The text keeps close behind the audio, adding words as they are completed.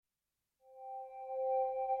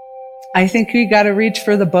I think we got to reach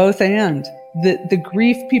for the both and. The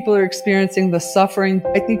grief people are experiencing, the suffering.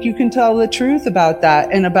 I think you can tell the truth about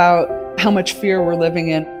that and about how much fear we're living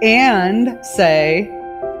in, and say,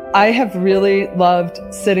 I have really loved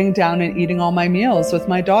sitting down and eating all my meals with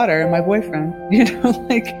my daughter and my boyfriend.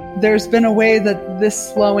 There's been a way that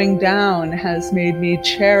this slowing down has made me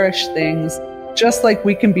cherish things. Just like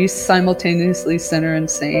we can be simultaneously sinner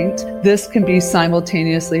and saint, this can be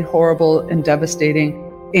simultaneously horrible and devastating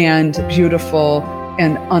and beautiful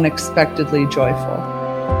and unexpectedly joyful.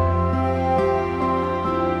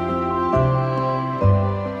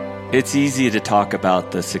 It's easy to talk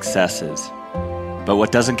about the successes, but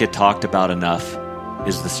what doesn't get talked about enough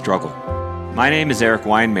is the struggle. My name is Eric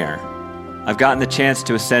Weinmeier. I've gotten the chance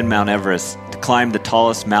to ascend Mount Everest, to climb the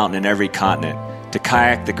tallest mountain in every continent, to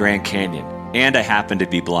kayak the Grand Canyon, and I happen to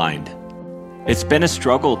be blind. It's been a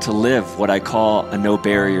struggle to live what I call a no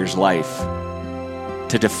barriers life,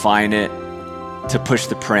 to define it, to push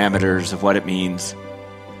the parameters of what it means.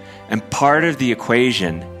 And part of the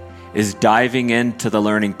equation is diving into the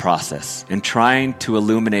learning process and trying to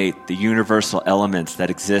illuminate the universal elements that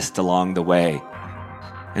exist along the way.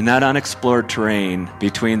 In that unexplored terrain,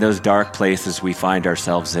 between those dark places we find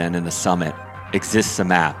ourselves in and the summit, exists a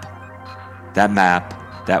map. That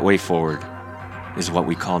map, that way forward, is what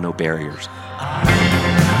we call no barriers.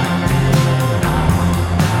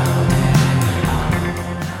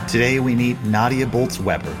 Today we meet Nadia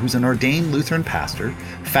Bolz-Weber, who's an ordained Lutheran pastor,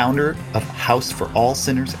 founder of House for All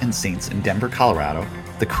Sinners and Saints in Denver, Colorado,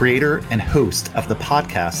 the creator and host of the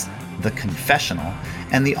podcast The Confessional,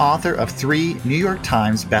 and the author of 3 New York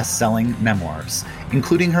Times best-selling memoirs,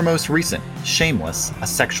 including her most recent, Shameless, A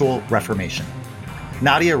Sexual Reformation.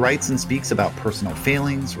 Nadia writes and speaks about personal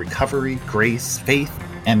failings, recovery, grace, faith,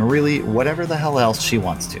 and really whatever the hell else she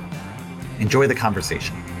wants to. Enjoy the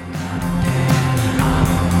conversation.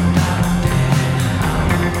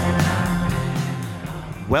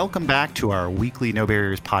 Welcome back to our weekly No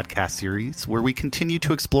Barriers podcast series, where we continue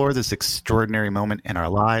to explore this extraordinary moment in our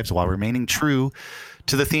lives while remaining true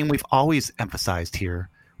to the theme we've always emphasized here,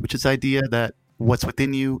 which is the idea that what's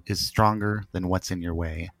within you is stronger than what's in your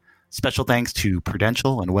way. Special thanks to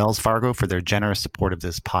Prudential and Wells Fargo for their generous support of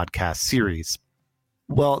this podcast series.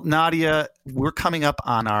 Well, Nadia, we're coming up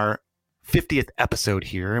on our 50th episode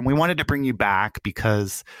here, and we wanted to bring you back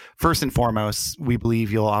because first and foremost, we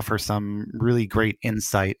believe you'll offer some really great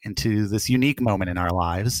insight into this unique moment in our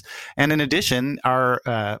lives. And in addition,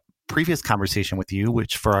 our previous conversation with you,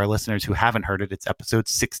 which for our listeners who haven't heard it, it's episode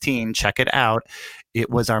 16. Check it out.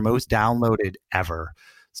 It was our most downloaded ever.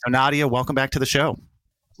 So Nadia, welcome back to the show.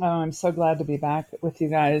 Oh, I'm so glad to be back with you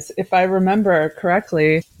guys. If I remember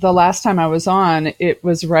correctly, the last time I was on, it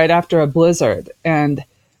was right after a blizzard, and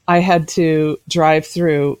I had to drive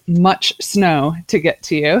through much snow to get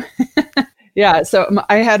to you. Yeah, so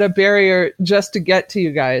I had a barrier just to get to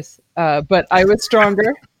you guys, but I was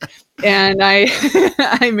stronger, and I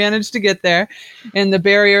I managed to get there. And the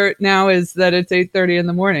barrier now is that it's 8:30 in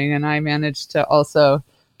the morning, and I managed to also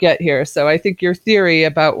get here. So I think your theory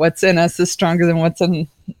about what's in us is stronger than what's in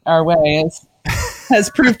our way has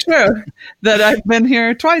proved true. That I've been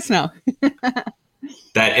here twice now.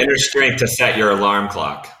 That inner strength to set your alarm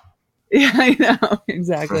clock. Yeah, I know.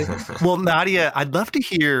 Exactly. Well, Nadia, I'd love to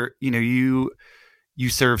hear, you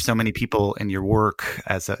serve so many people in your work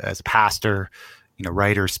as a pastor,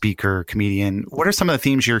 writer, speaker, comedian. What are some of the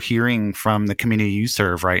themes you're hearing from the community you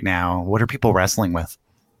serve right now? What are people wrestling with?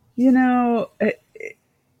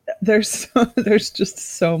 There's just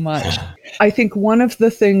so much. I think one of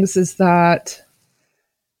the things is that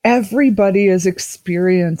everybody is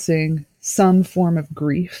experiencing some form of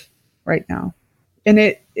grief right now. And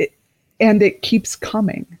it keeps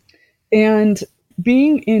coming. And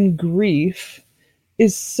being in grief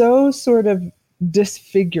is so sort of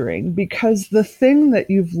disfiguring because the thing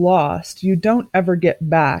that you've lost, you don't ever get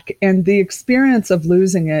back. And the experience of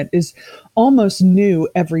losing it is almost new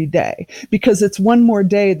every day because it's one more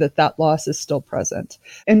day that loss is still present.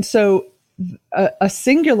 And so a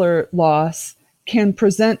singular loss can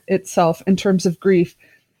present itself in terms of grief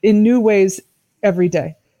in new ways every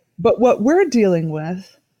day. But what we're dealing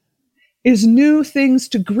with is new things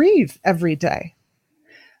to grieve every day.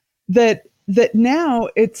 That now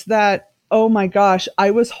it's that, oh my gosh, I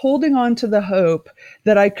was holding on to the hope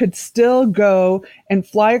that I could still go and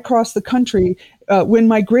fly across the country when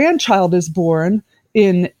my grandchild is born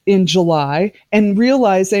in July, and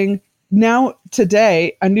realizing now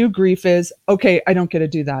today a new grief is, okay, I don't get to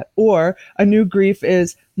do that. Or a new grief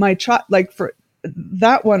is my child, like for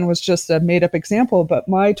that one was just a made up example, but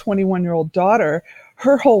my 21-year-old daughter,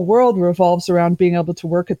 her whole world revolves around being able to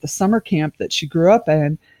work at the summer camp that she grew up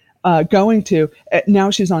in going to. Now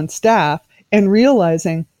she's on staff and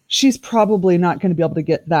realizing she's probably not going to be able to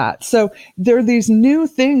get that. So there are these new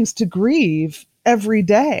things to grieve every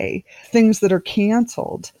day, things that are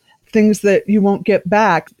canceled, things that you won't get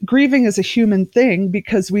back. Grieving is a human thing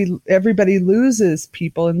because everybody loses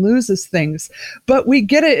people and loses things, but we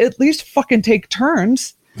get to at least fucking take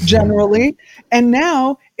turns generally. And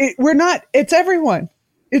now it's everyone.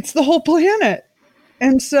 It's the whole planet.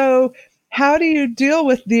 And so how do you deal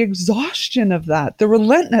with the exhaustion of that, the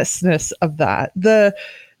relentlessness of that,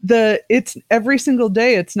 it's every single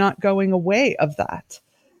day, it's not going away of that.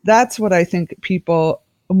 That's what I think people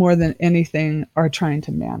more than anything are trying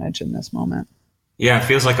to manage in this moment. Yeah, it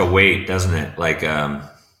feels like a weight, doesn't it? Like,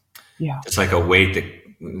 it's like a weight that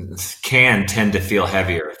can tend to feel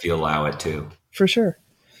heavier if you allow it to. For sure.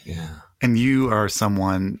 Yeah. And you are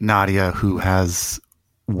someone, Nadia, who has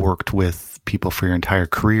worked with people for your entire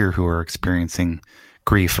career who are experiencing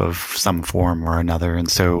grief of some form or another. And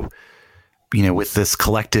so, with this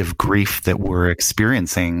collective grief that we're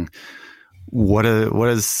experiencing, what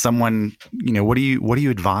is someone, what do you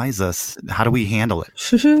advise us? How do we handle it?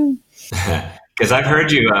 Because I've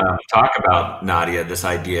heard you talk about, Nadia, this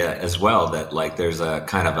idea as well, that like there's a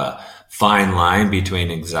kind of a fine line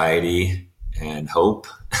between anxiety and hope.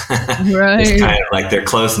 Right. It's kind of like they're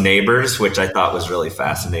close neighbors, which I thought was really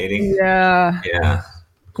fascinating. Yeah. Yeah.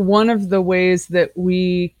 One of the ways that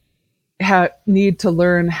we need to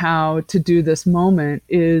learn how to do this moment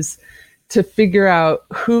is to figure out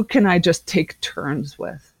who can I just take turns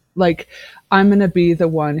with. Like, I'm going to be the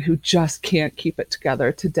one who just can't keep it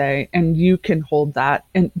together today. And you can hold that.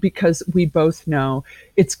 And because we both know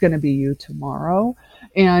it's going to be you tomorrow.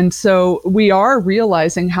 And so we are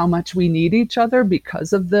realizing how much we need each other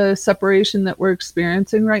because of the separation that we're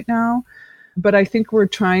experiencing right now. But I think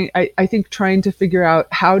trying to figure out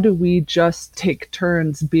how do we just take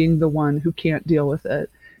turns being the one who can't deal with it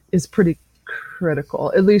is pretty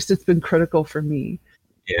critical. At least it's been critical for me.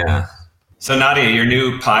 Yeah. So Nadia, your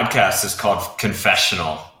new podcast is called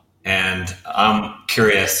Confessional. And I'm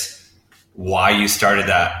curious why you started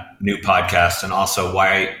that new podcast, and also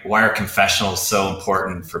why are confessionals so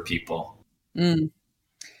important for people?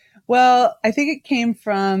 Well, I think it came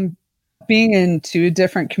from being in two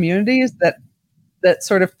different communities that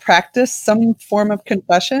sort of practice some form of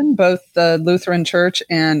confession, both the Lutheran Church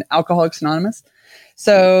and Alcoholics Anonymous.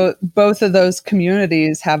 So both of those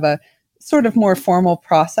communities have a sort of more formal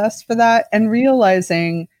process for that, and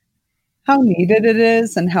realizing how needed it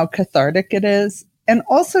is and how cathartic it is. And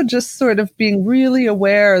also just sort of being really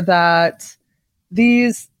aware that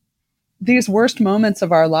these worst moments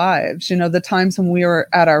of our lives, the times when we were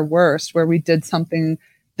at our worst, where we did something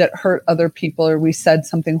that hurt other people, or we said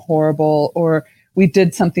something horrible, or we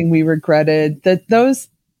did something we regretted, that those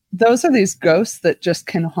are these ghosts that just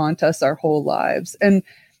can haunt us our whole lives. And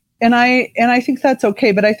I think that's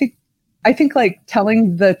okay. But I think like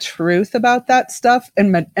telling the truth about that stuff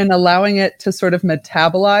and allowing it to sort of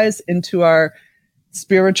metabolize into our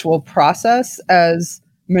spiritual process as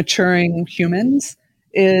maturing humans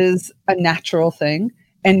is a natural thing.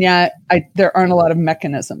 And yet there aren't a lot of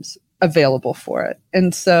mechanisms available for it.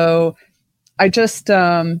 And so I just,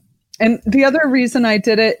 and the other reason I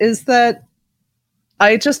did it is that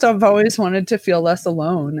I've always wanted to feel less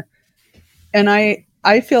alone. And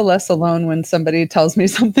I feel less alone when somebody tells me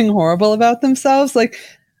something horrible about themselves. Like,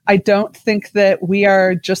 I don't think that we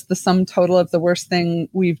are just the sum total of the worst thing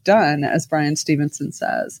we've done, as Brian Stevenson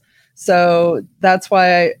says. So that's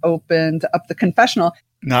why I opened up the confessional.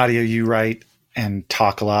 Nadia, you write and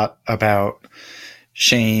talk a lot about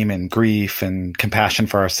shame and grief and compassion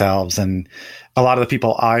for ourselves. And a lot of the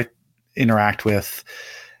people I interact with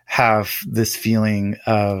have this feeling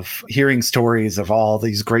of hearing stories of all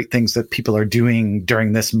these great things that people are doing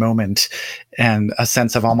during this moment, and a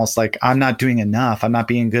sense of almost like, I'm not doing enough. I'm not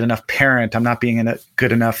being a good enough parent. I'm not being a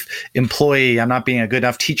good enough employee. I'm not being a good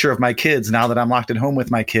enough teacher of my kids now that I'm locked at home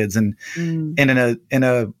with my kids. And in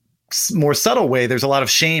a more subtle way, there's a lot of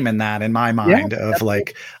shame in that, in my mind, of definitely.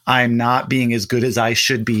 Like, I'm not being as good as I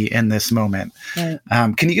should be in this moment. Right.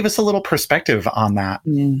 Can you give us a little perspective on that?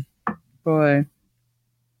 Boy.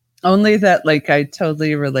 Only that, like, I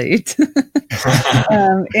totally relate.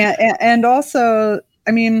 And also,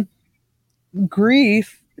 I mean,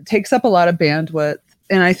 grief takes up a lot of bandwidth.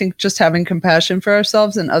 And I think just having compassion for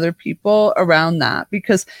ourselves and other people around that,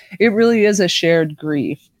 because it really is a shared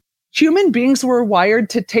grief. Human beings were wired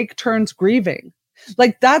to take turns grieving.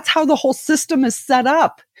 Like, that's how the whole system is set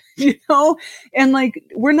up, and like,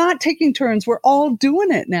 we're not taking turns. We're all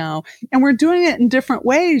doing it now, and we're doing it in different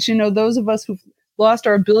ways. Those of us who've lost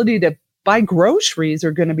our ability to buy groceries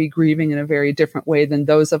are going to be grieving in a very different way than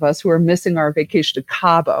those of us who are missing our vacation to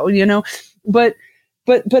Cabo, but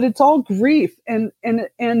it's all grief.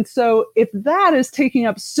 And so if that is taking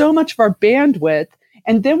up so much of our bandwidth,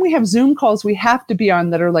 and then we have Zoom calls we have to be on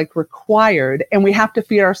that are like required, and we have to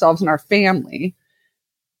feed ourselves and our family,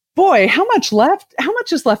 boy, how much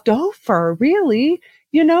is left over, really?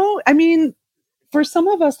 I mean, for some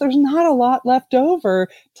of us, there's not a lot left over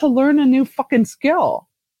to learn a new fucking skill,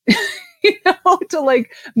 to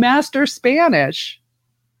like master Spanish.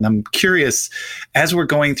 I'm curious, as we're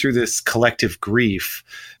going through this collective grief,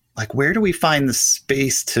 like, where do we find the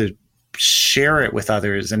space to share it with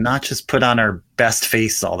others and not just put on our best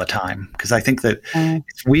face all the time? Because I think that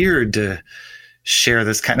it's weird to share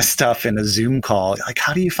this kind of stuff in a Zoom call. Like,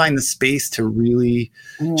 how do you find the space to really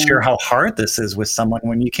share how hard this is with someone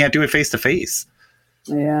when you can't do it face to face?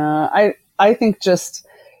 Yeah, I think just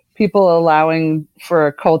people allowing for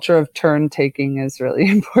a culture of turn taking is really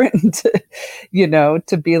important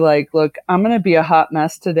to be like, look, I'm going to be a hot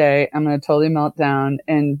mess today. I'm going to totally melt down,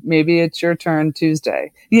 and maybe it's your turn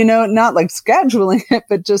Tuesday, not like scheduling it,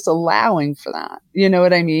 but just allowing for that. You know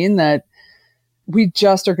what I mean? That we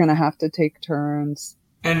just are going to have to take turns.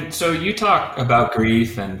 And so you talk about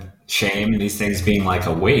grief and shame and these things being like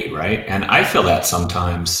a weight, right? And I feel that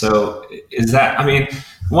sometimes. So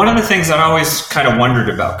one of the things that I always kind of wondered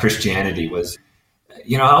about Christianity was,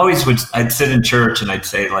 I'd sit in church and I'd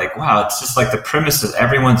say like, wow, it's just like the premise is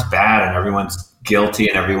everyone's bad and everyone's guilty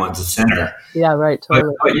and everyone's a sinner. Yeah, right.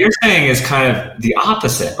 Totally. But what you're saying is kind of the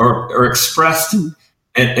opposite, or expressed in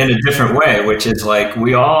a different way, which is like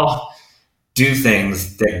we all do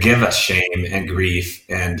things that give us shame and grief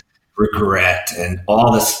and regret and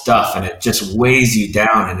all this stuff, and it just weighs you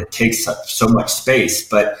down and it takes up so much space.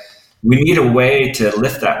 But we need a way to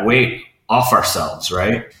lift that weight off ourselves,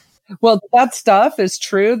 right? Well, that stuff is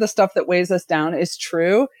true. The stuff that weighs us down is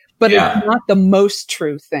true, but it's not the most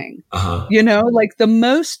true thing. Like the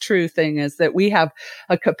most true thing is that we have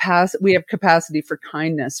capacity for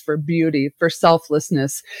kindness, for beauty, for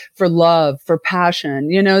selflessness, for love, for passion,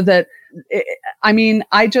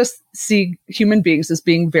 I just see human beings as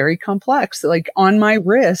being very complex. Like on my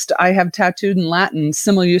wrist, I have tattooed in Latin,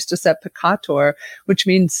 simul justus et peccator, which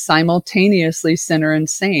means simultaneously sinner and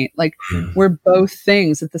saint. Like we're both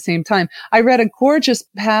things at the same time. I read a gorgeous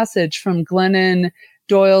passage from Glennon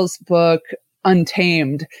Doyle's book,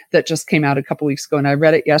 Untamed, that just came out a couple weeks ago. And I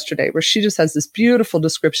read it yesterday, where she just has this beautiful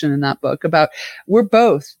description in that book about we're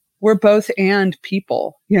both and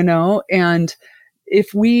people, and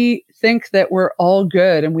if we think that we're all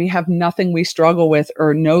good and we have nothing we struggle with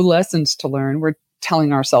or no lessons to learn, we're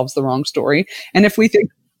telling ourselves the wrong story. And if we think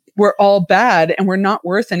we're all bad and we're not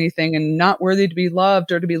worth anything and not worthy to be loved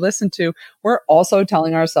or to be listened to, we're also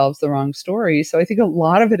telling ourselves the wrong story. So I think a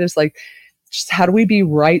lot of it is like, just how do we be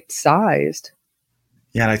right-sized?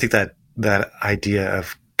 Yeah, and I think that idea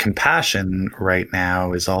of compassion right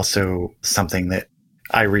now is also something that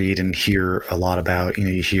I read and hear a lot about.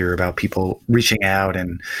 You hear about people reaching out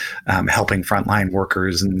and helping frontline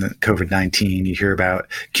workers in the COVID-19. You hear about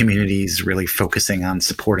communities really focusing on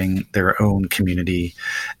supporting their own community.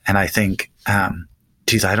 And I think, I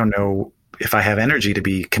don't know if I have energy to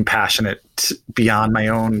be compassionate beyond my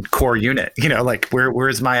own core unit. Like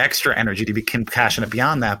where's my extra energy to be compassionate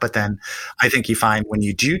beyond that? But then I think you find when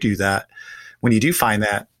you do that, when you do find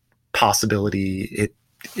that possibility,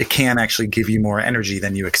 it can actually give you more energy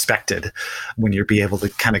than you expected. When you're be able to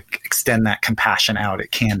kind of extend that compassion out,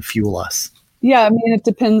 it can fuel us. Yeah. It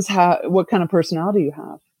depends what kind of personality you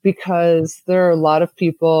have, because there are a lot of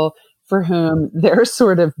people for whom their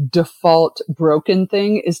sort of default broken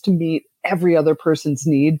thing is to meet every other person's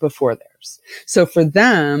need before theirs. So for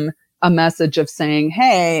them, a message of saying,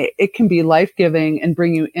 hey, it can be life-giving and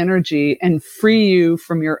bring you energy and free you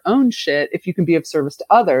from your own shit if you can be of service to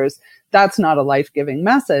others. That's not a life-giving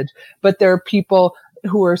message. But there are people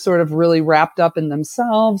who are sort of really wrapped up in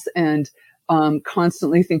themselves and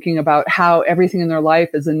constantly thinking about how everything in their life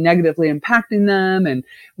is negatively impacting them, and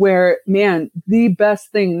where, man, the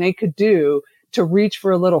best thing they could do to reach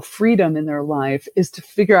for a little freedom in their life is to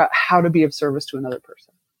figure out how to be of service to another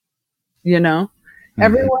person. Mm-hmm.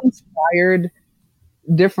 Everyone's wired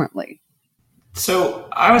differently. So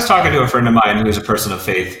I was talking to a friend of mine who was a person of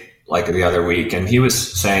faith like the other week, and he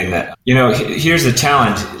was saying that, here's the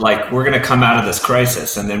challenge. Like, we're going to come out of this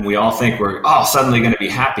crisis, and then we all think we're suddenly going to be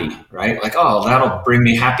happy, right? Like, that'll bring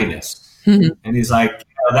me happiness. Mm-hmm. And he's like,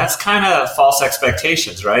 that's kind of false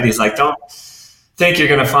expectations, right? He's like, don't think you're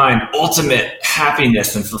going to find ultimate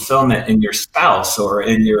happiness and fulfillment in your spouse or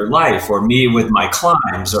in your life or me with my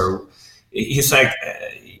climbs. Or he's like,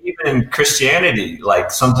 even in Christianity,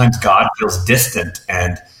 like sometimes God feels distant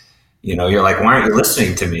and, you're like, why aren't you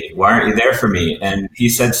listening to me? Why aren't you there for me? And he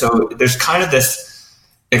said, so there's kind of this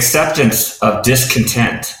acceptance of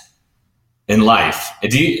discontent in life.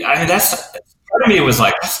 That's part of me was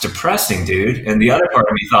like, that's depressing, dude. And the other part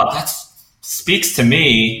of me thought, that speaks to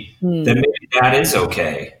me that maybe that is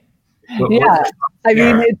okay. I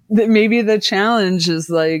mean, maybe the challenge is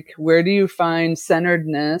like, where do you find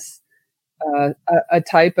centeredness, a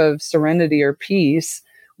type of serenity or peace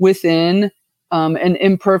within an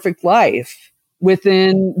imperfect life,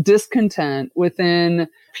 within discontent, within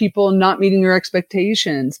people not meeting your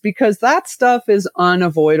expectations, because that stuff is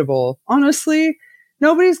unavoidable. Honestly,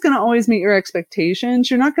 nobody's going to always meet your expectations.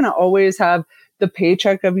 You're not going to always have the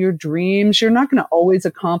paycheck of your dreams. You're not going to always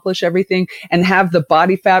accomplish everything and have the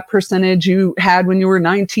body fat percentage you had when you were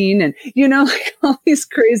 19. And, like all these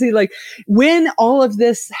crazy, like when all of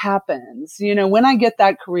this happens, when I get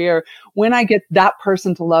that career, when I get that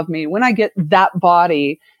person to love me, when I get that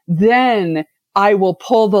body, then I will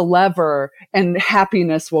pull the lever and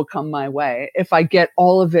happiness will come my way if I get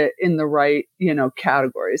all of it in the right,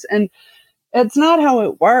 categories. And it's not how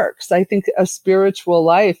it works. I think a spiritual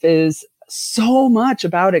life is so much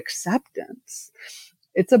about acceptance.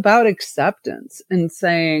 It's about acceptance and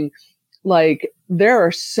saying, like, there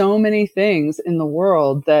are so many things in the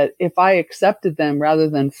world that if I accepted them rather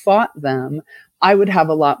than fought them, I would have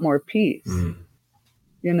a lot more peace.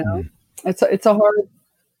 It's a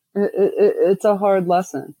hard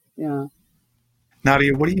lesson. Yeah.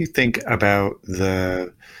 Nadia, what do you think about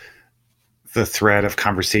the thread of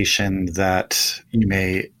conversation that you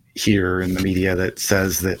may hear in the media that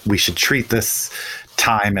says that we should treat this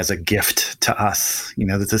time as a gift to us,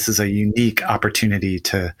 that this is a unique opportunity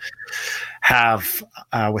to have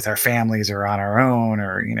with our families or on our own,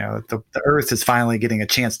 or, the earth is finally getting a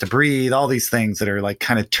chance to breathe, all these things that are like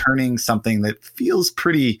kind of turning something that feels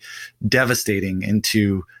pretty devastating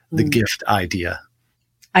into the gift idea?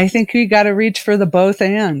 I think we got to reach for the both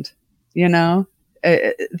and,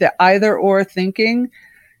 the either or thinking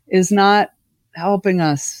is not helping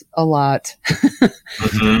us a lot.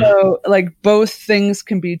 So like both things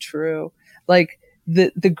can be true. Like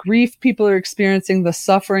the grief people are experiencing, the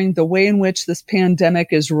suffering, the way in which this pandemic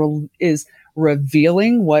is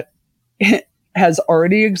revealing what has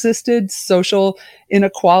already existed, social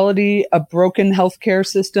inequality, a broken healthcare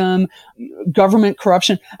system, government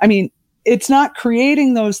corruption. I mean, it's not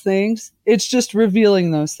creating those things. It's just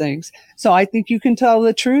revealing those things. So I think you can tell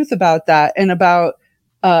the truth about that and about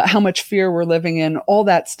how much fear we're living in, all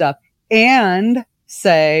that stuff. And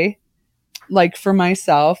say, like for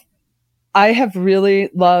myself, I have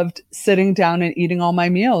really loved sitting down and eating all my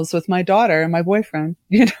meals with my daughter and my boyfriend.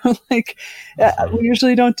 We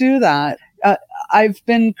usually don't do that. I've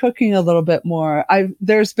been cooking a little bit more.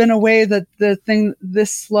 There's been a way that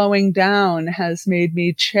this slowing down has made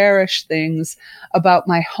me cherish things about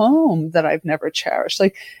my home that I've never cherished.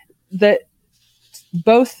 Like that,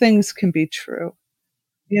 both things can be true.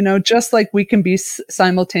 Just like we can be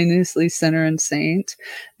simultaneously sinner and saint,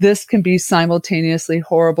 this can be simultaneously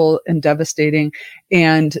horrible and devastating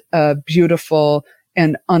and beautiful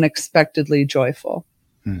and unexpectedly joyful.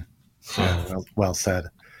 Well said.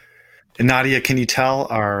 And Nadia, can you tell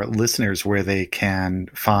our listeners where they can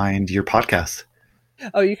find your podcast?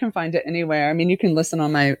 Oh, you can find it anywhere. I mean, you can listen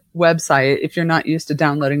on my website. If you're not used to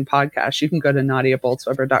downloading podcasts, you can go to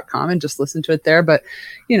NadiaBoltzweber.com and just listen to it there. But,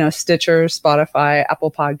 Stitcher, Spotify,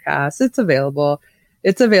 Apple Podcasts, it's available.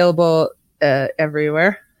 It's available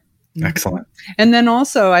everywhere. Excellent. And then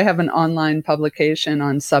also I have an online publication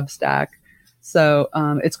on Substack. So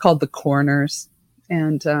it's called The Corners,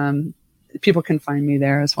 and people can find me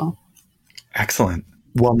there as well. Excellent.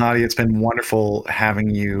 Well, Nadia, it's been wonderful having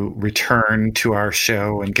you return to our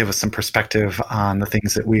show and give us some perspective on the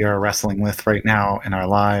things that we are wrestling with right now in our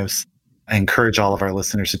lives. I encourage all of our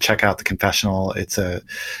listeners to check out The Confessional. It's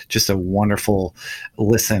just a wonderful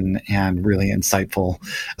listen and really insightful.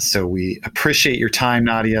 So we appreciate your time,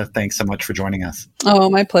 Nadia. Thanks so much for joining us. Oh,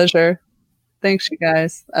 my pleasure. Thanks, you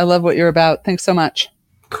guys. I love what you're about. Thanks so much.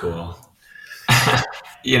 Cool.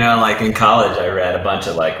 Like in college, I read a bunch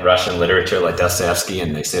of like Russian literature, like Dostoevsky,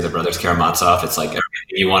 and they say the Brothers Karamazov. It's like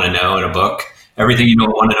everything you want to know in a book, everything you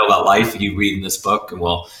want to know about life, you read in this book. And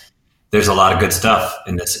well, there's a lot of good stuff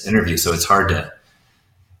in this interview, so it's hard to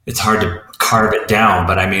carve it down.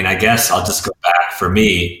 But I mean, I guess I'll just go back for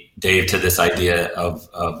me, Dave, to this idea of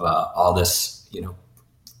all this,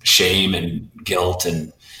 shame and guilt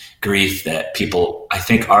and grief that people, I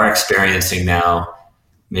think, are experiencing now,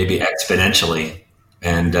 maybe exponentially.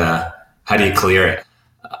 And how do you clear it?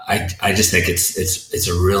 I just think it's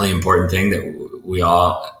a really important thing that we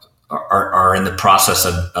all are in the process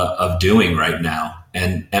of doing right now.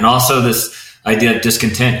 And also this idea of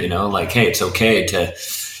discontent, like, hey, it's okay to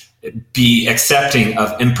be accepting of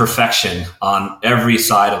imperfection on every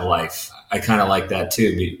side of life. I kind of like that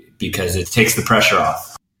too, because it takes the pressure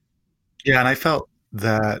off. Yeah. And I felt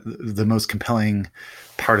that the most compelling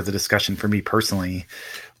part of the discussion for me personally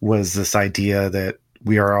was this idea that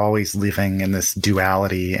we are always living in this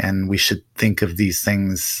duality, and we should think of these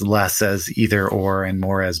things less as either or and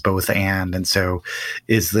more as both and. And so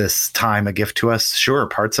is this time a gift to us? Sure,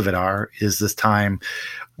 parts of it are. Is this time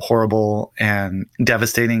horrible and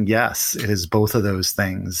devastating? Yes, it is both of those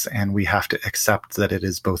things. And we have to accept that it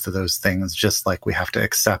is both of those things, just like we have to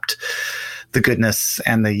accept the goodness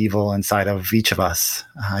and the evil inside of each of us.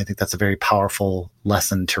 I think that's a very powerful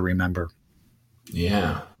lesson to remember.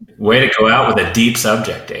 Yeah. Way to go out with a deep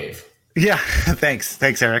subject, Dave. Yeah.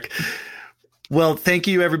 Thanks, Eric. Well, thank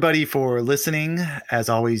you everybody for listening. As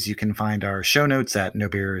always, you can find our show notes at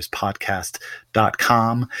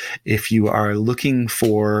nobarrierspodcast.com. If you are looking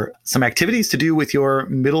for some activities to do with your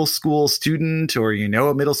middle school student, or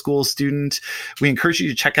a middle school student, we encourage you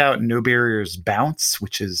to check out No Barriers Bounce,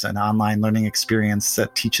 which is an online learning experience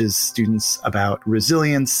that teaches students about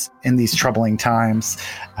resilience in these troubling times.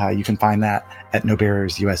 You can find that at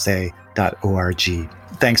nobarriersusa.org.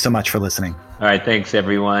 Thanks so much for listening. All right. Thanks,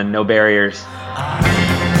 everyone. No barriers.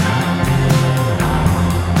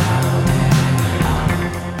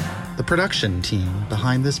 The production team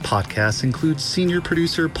behind this podcast includes senior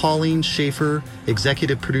producer Pauline Schaefer,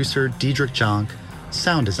 executive producer Diedrich Jonk,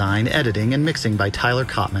 sound design, editing, and mixing by Tyler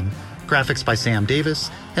Kottman, graphics by Sam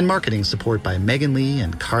Davis, and marketing support by Megan Lee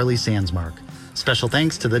and Carly Sandsmark. Special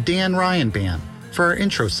thanks to the Dan Ryan Band for our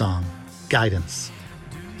intro song, Guidance.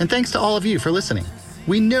 And thanks to all of you for listening.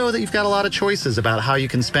 We know that you've got a lot of choices about how you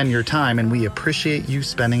can spend your time, and we appreciate you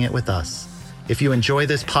spending it with us. If you enjoy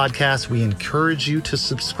this podcast, we encourage you to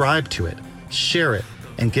subscribe to it, share it,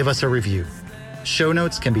 and give us a review. Show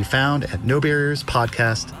notes can be found at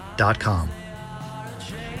nobarrierspodcast.com.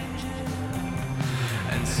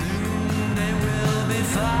 And soon they will be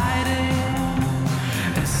fighting.